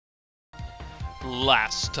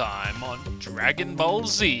Last time on Dragon Ball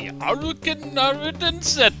Z, Harukanaru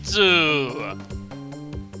Densetsu,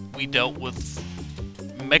 we dealt with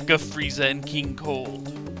Mecha Frieza and King Cold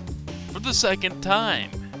for the second time,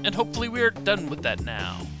 and hopefully we are done with that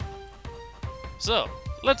now. So,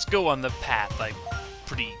 let's go on the path I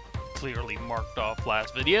pretty clearly marked off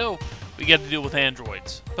last video. We got to deal with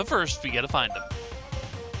androids, but first we gotta find them.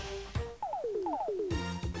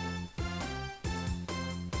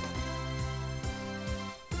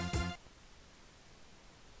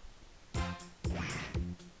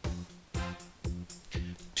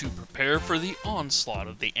 To prepare for the onslaught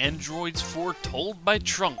of the androids foretold by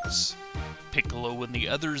Trunks, Piccolo and the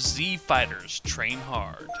other Z fighters train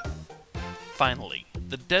hard. Finally,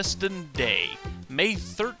 the destined day, May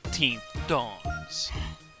 13th, dawns.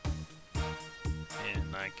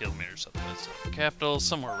 And 9 kilometers southwest of the capital,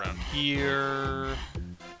 somewhere around here.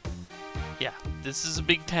 Yeah, this is a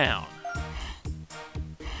big town.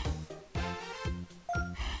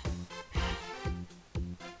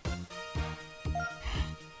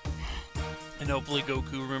 And hopefully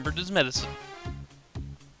Goku remembered his medicine.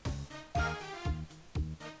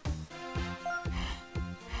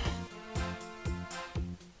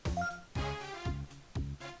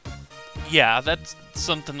 Yeah, that's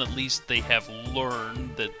something at least they have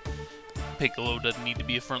learned, that Piccolo doesn't need to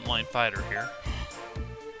be a frontline fighter here.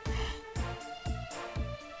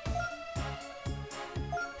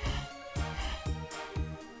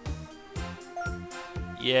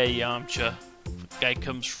 Yeah, Yamcha. Guy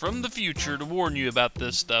comes from the future to warn you about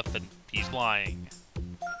this stuff, and he's lying.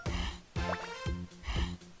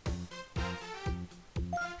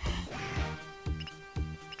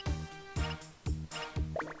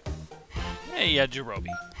 Hey, Yajirobe.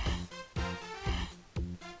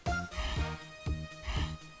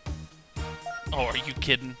 Oh, are you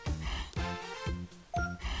kidding?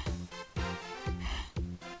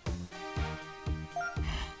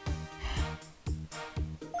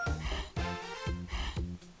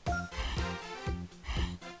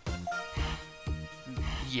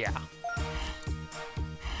 Yeah.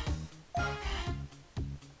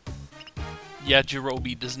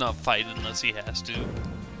 Yajirobe does not fight unless he has to.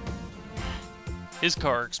 His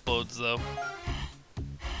car explodes, though.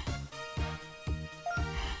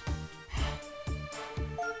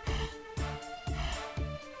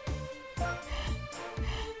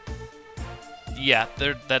 Yeah,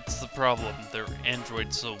 that's the problem. They're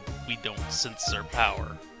androids, so we don't sense their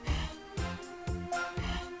power.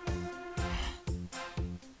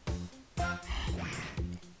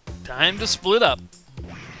 Time to split up.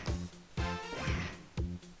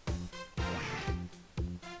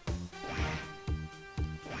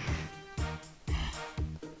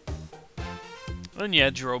 And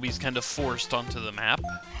yeah, Yajirobe's kind of forced onto the map.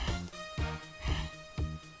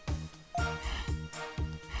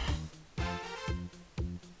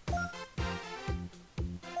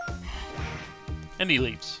 And he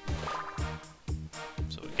leaves.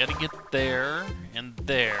 So we gotta get there, and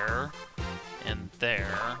there, and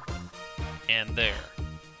there, and there.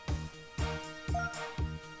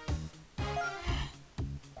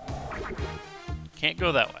 Can't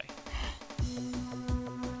go that way.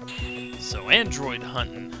 So, android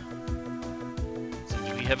hunting. So,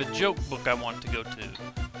 do we have a joke book I want to go to?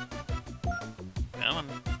 Come on.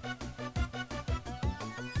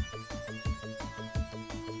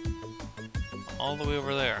 All the way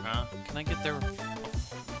over there, huh? Can I get there?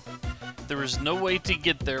 There is no way to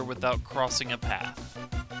get there without crossing a path.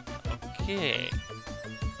 Okay.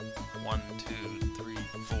 1, 2, 3,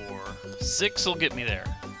 4, 6 will get me there.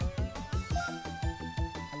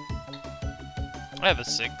 I have a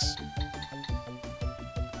 6.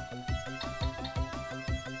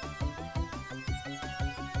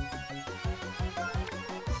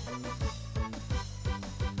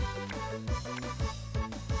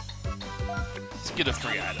 Let's get a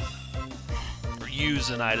free item. Or use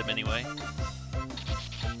an item anyway.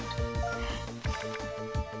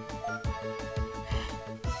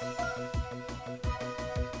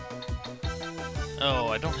 Oh,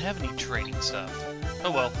 I don't have any training stuff.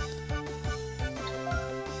 Oh well.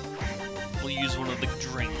 We'll use one of the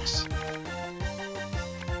drinks.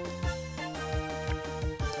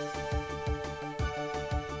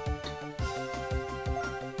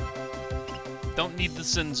 Don't need the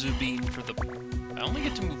Senzu bean for the... I only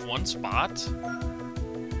get to move one spot?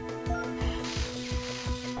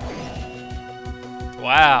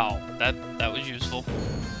 Wow, that was useful.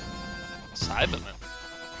 Cyberman.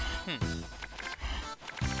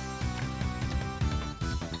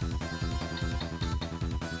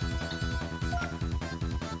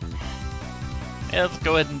 Yeah, let's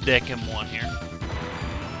go ahead and deck him one here.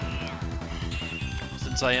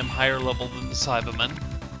 since I am higher level than the Cybermen.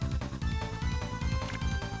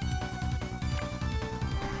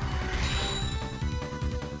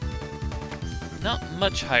 Not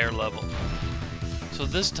much higher level. So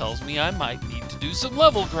this tells me I might need to do some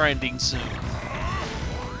level grinding soon.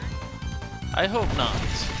 I hope not.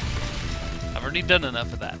 I've already done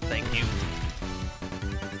enough of that, thank you.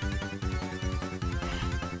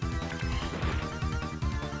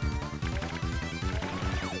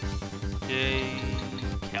 Okay,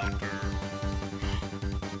 counter.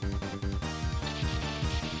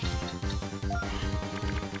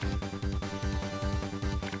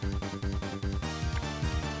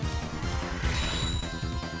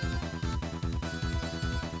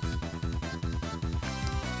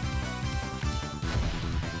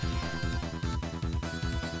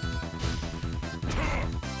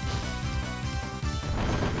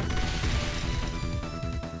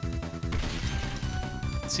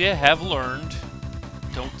 See, I have learned,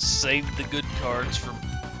 don't save the good cards from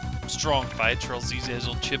strong fights, or else these guys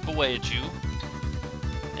will chip away at you.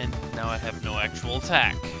 And now I have no actual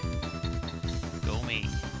attack. Go me.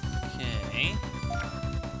 Okay.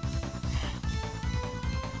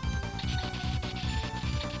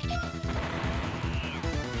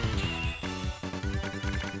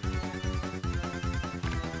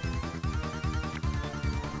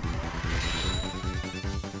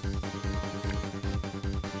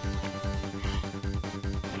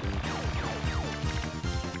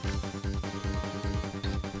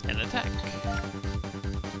 Attack.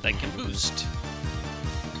 That can boost.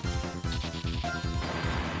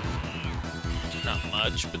 Not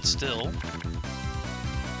much, but still.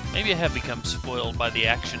 Maybe I have become spoiled by the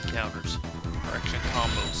action counters, or action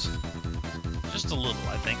combos. Just a little,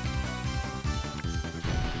 I think.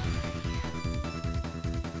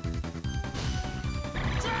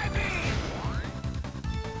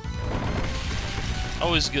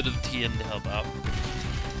 Always good of TN to help out.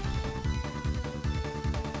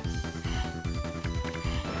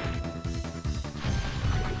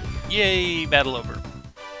 Yay, battle over.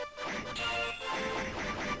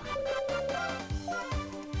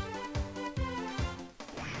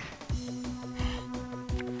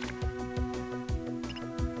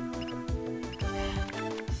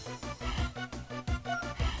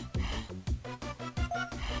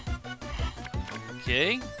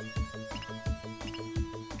 Okay. You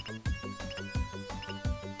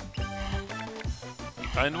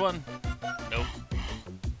find one? Nope.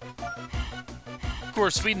 Of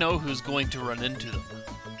course, we know who's going to run into them.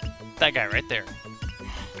 That guy right there.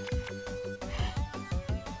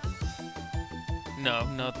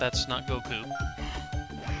 No, that's not Goku.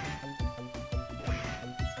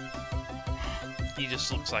 He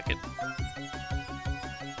just looks like it.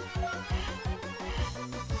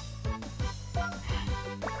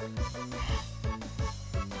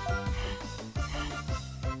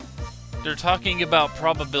 They're talking about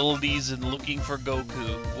probabilities and looking for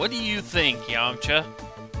Goku. What do you think, Yamcha?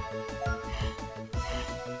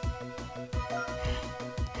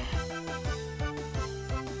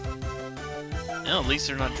 Well, at least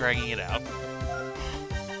they're not dragging it out.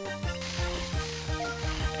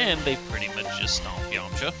 And they pretty much just stomp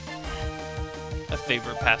Yamcha. A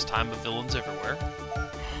favorite pastime of villains everywhere.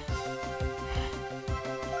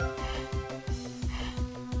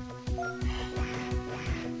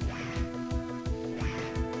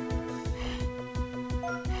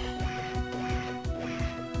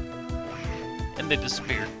 And they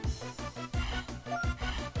disappeared.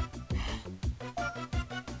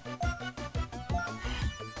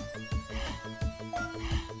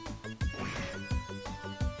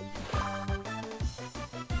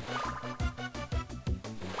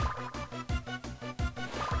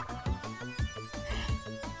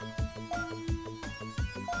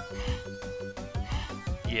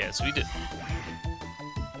 Yes, we did.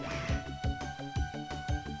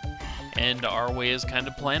 And our way is kind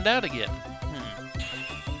of planned out again.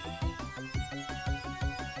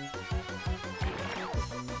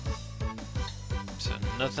 So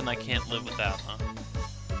nothing I can't live without, huh?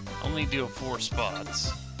 Only do 4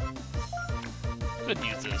 spots. Could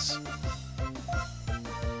use this.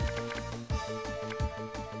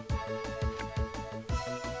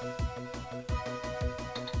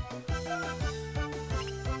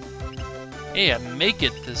 Hey, I make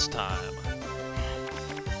it this time.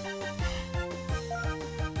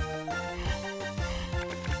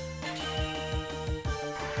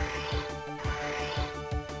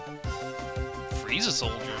 Frieza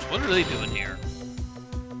soldiers, what are they doing here?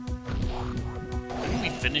 Didn't we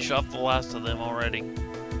finish off the last of them already?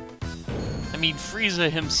 I mean,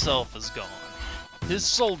 Frieza himself is gone. His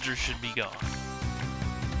soldiers should be gone.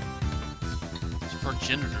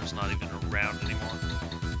 Progenitor's not even around anymore.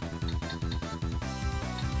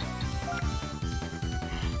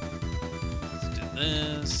 Let's do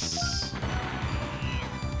this.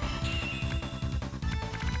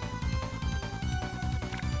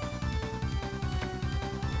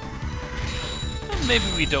 Maybe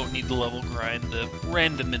we don't need the level grind. The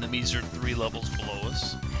random enemies are 3 levels below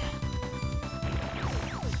us.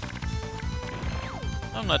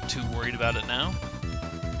 I'm not too worried about it now.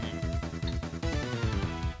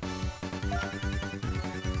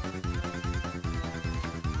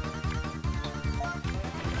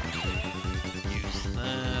 Use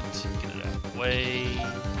that. Get it out of the way.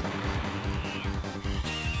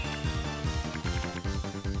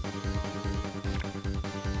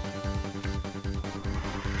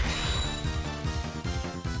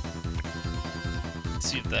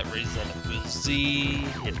 See if that raises that up to a Z.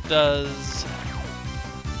 It does.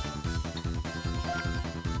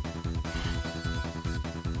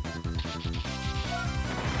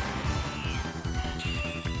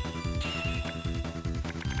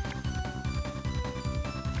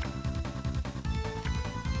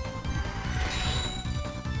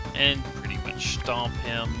 And pretty much stomp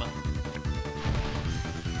him.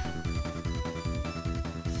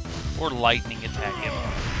 Or lightning attack him.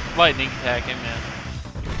 Lightning attack him, man.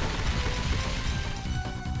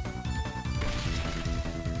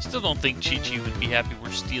 Still don't think Chi-Chi would be happy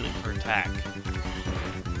we're stealing her attack.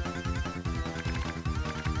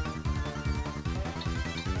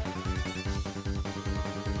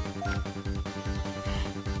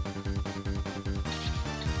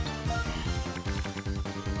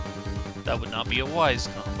 That would not be a wise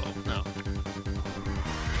combo, no.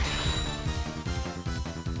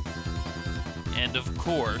 And of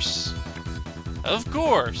course, he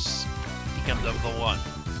comes up with a 1.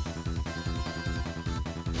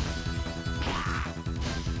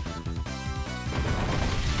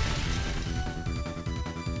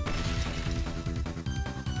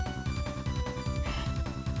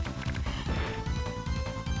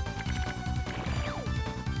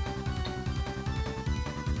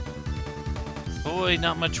 Boy,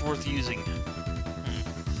 not much worth using.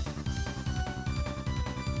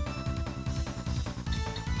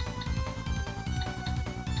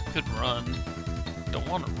 Could run. Don't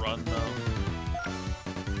want to run, though.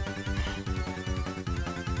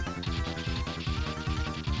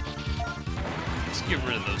 Let's get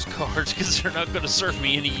rid of those cards, because they're not going to serve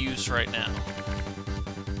me any use right now.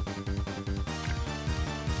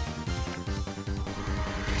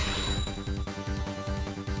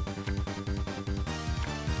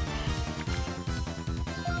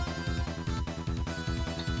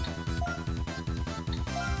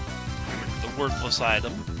 Worthless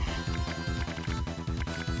item.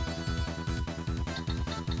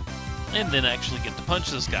 And then actually get to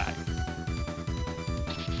punch this guy.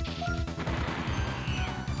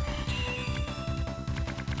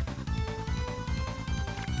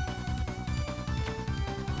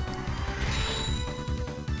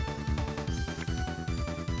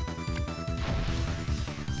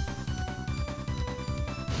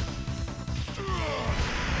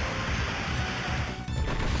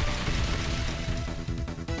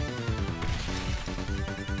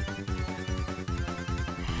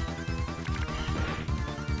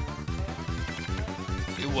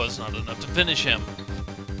 Was not enough to finish him.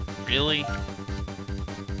 Really? You're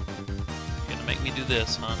gonna make me do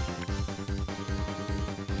this, huh?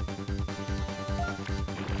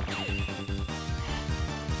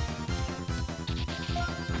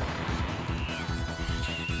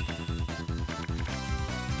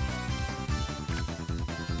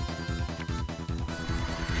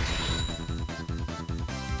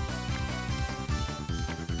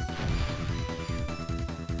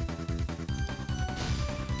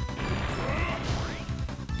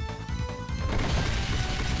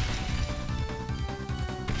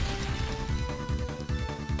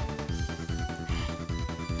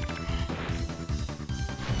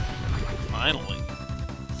 Finally.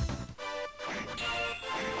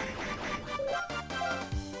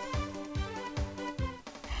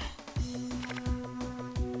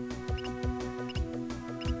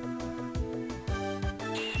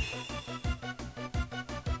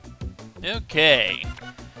 Okay.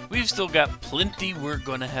 We've still got plenty we're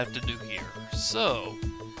gonna have to do here. So,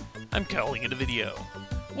 I'm calling it a video.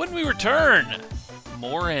 When we return,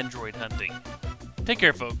 more android hunting. Take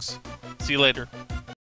care, folks. See you later.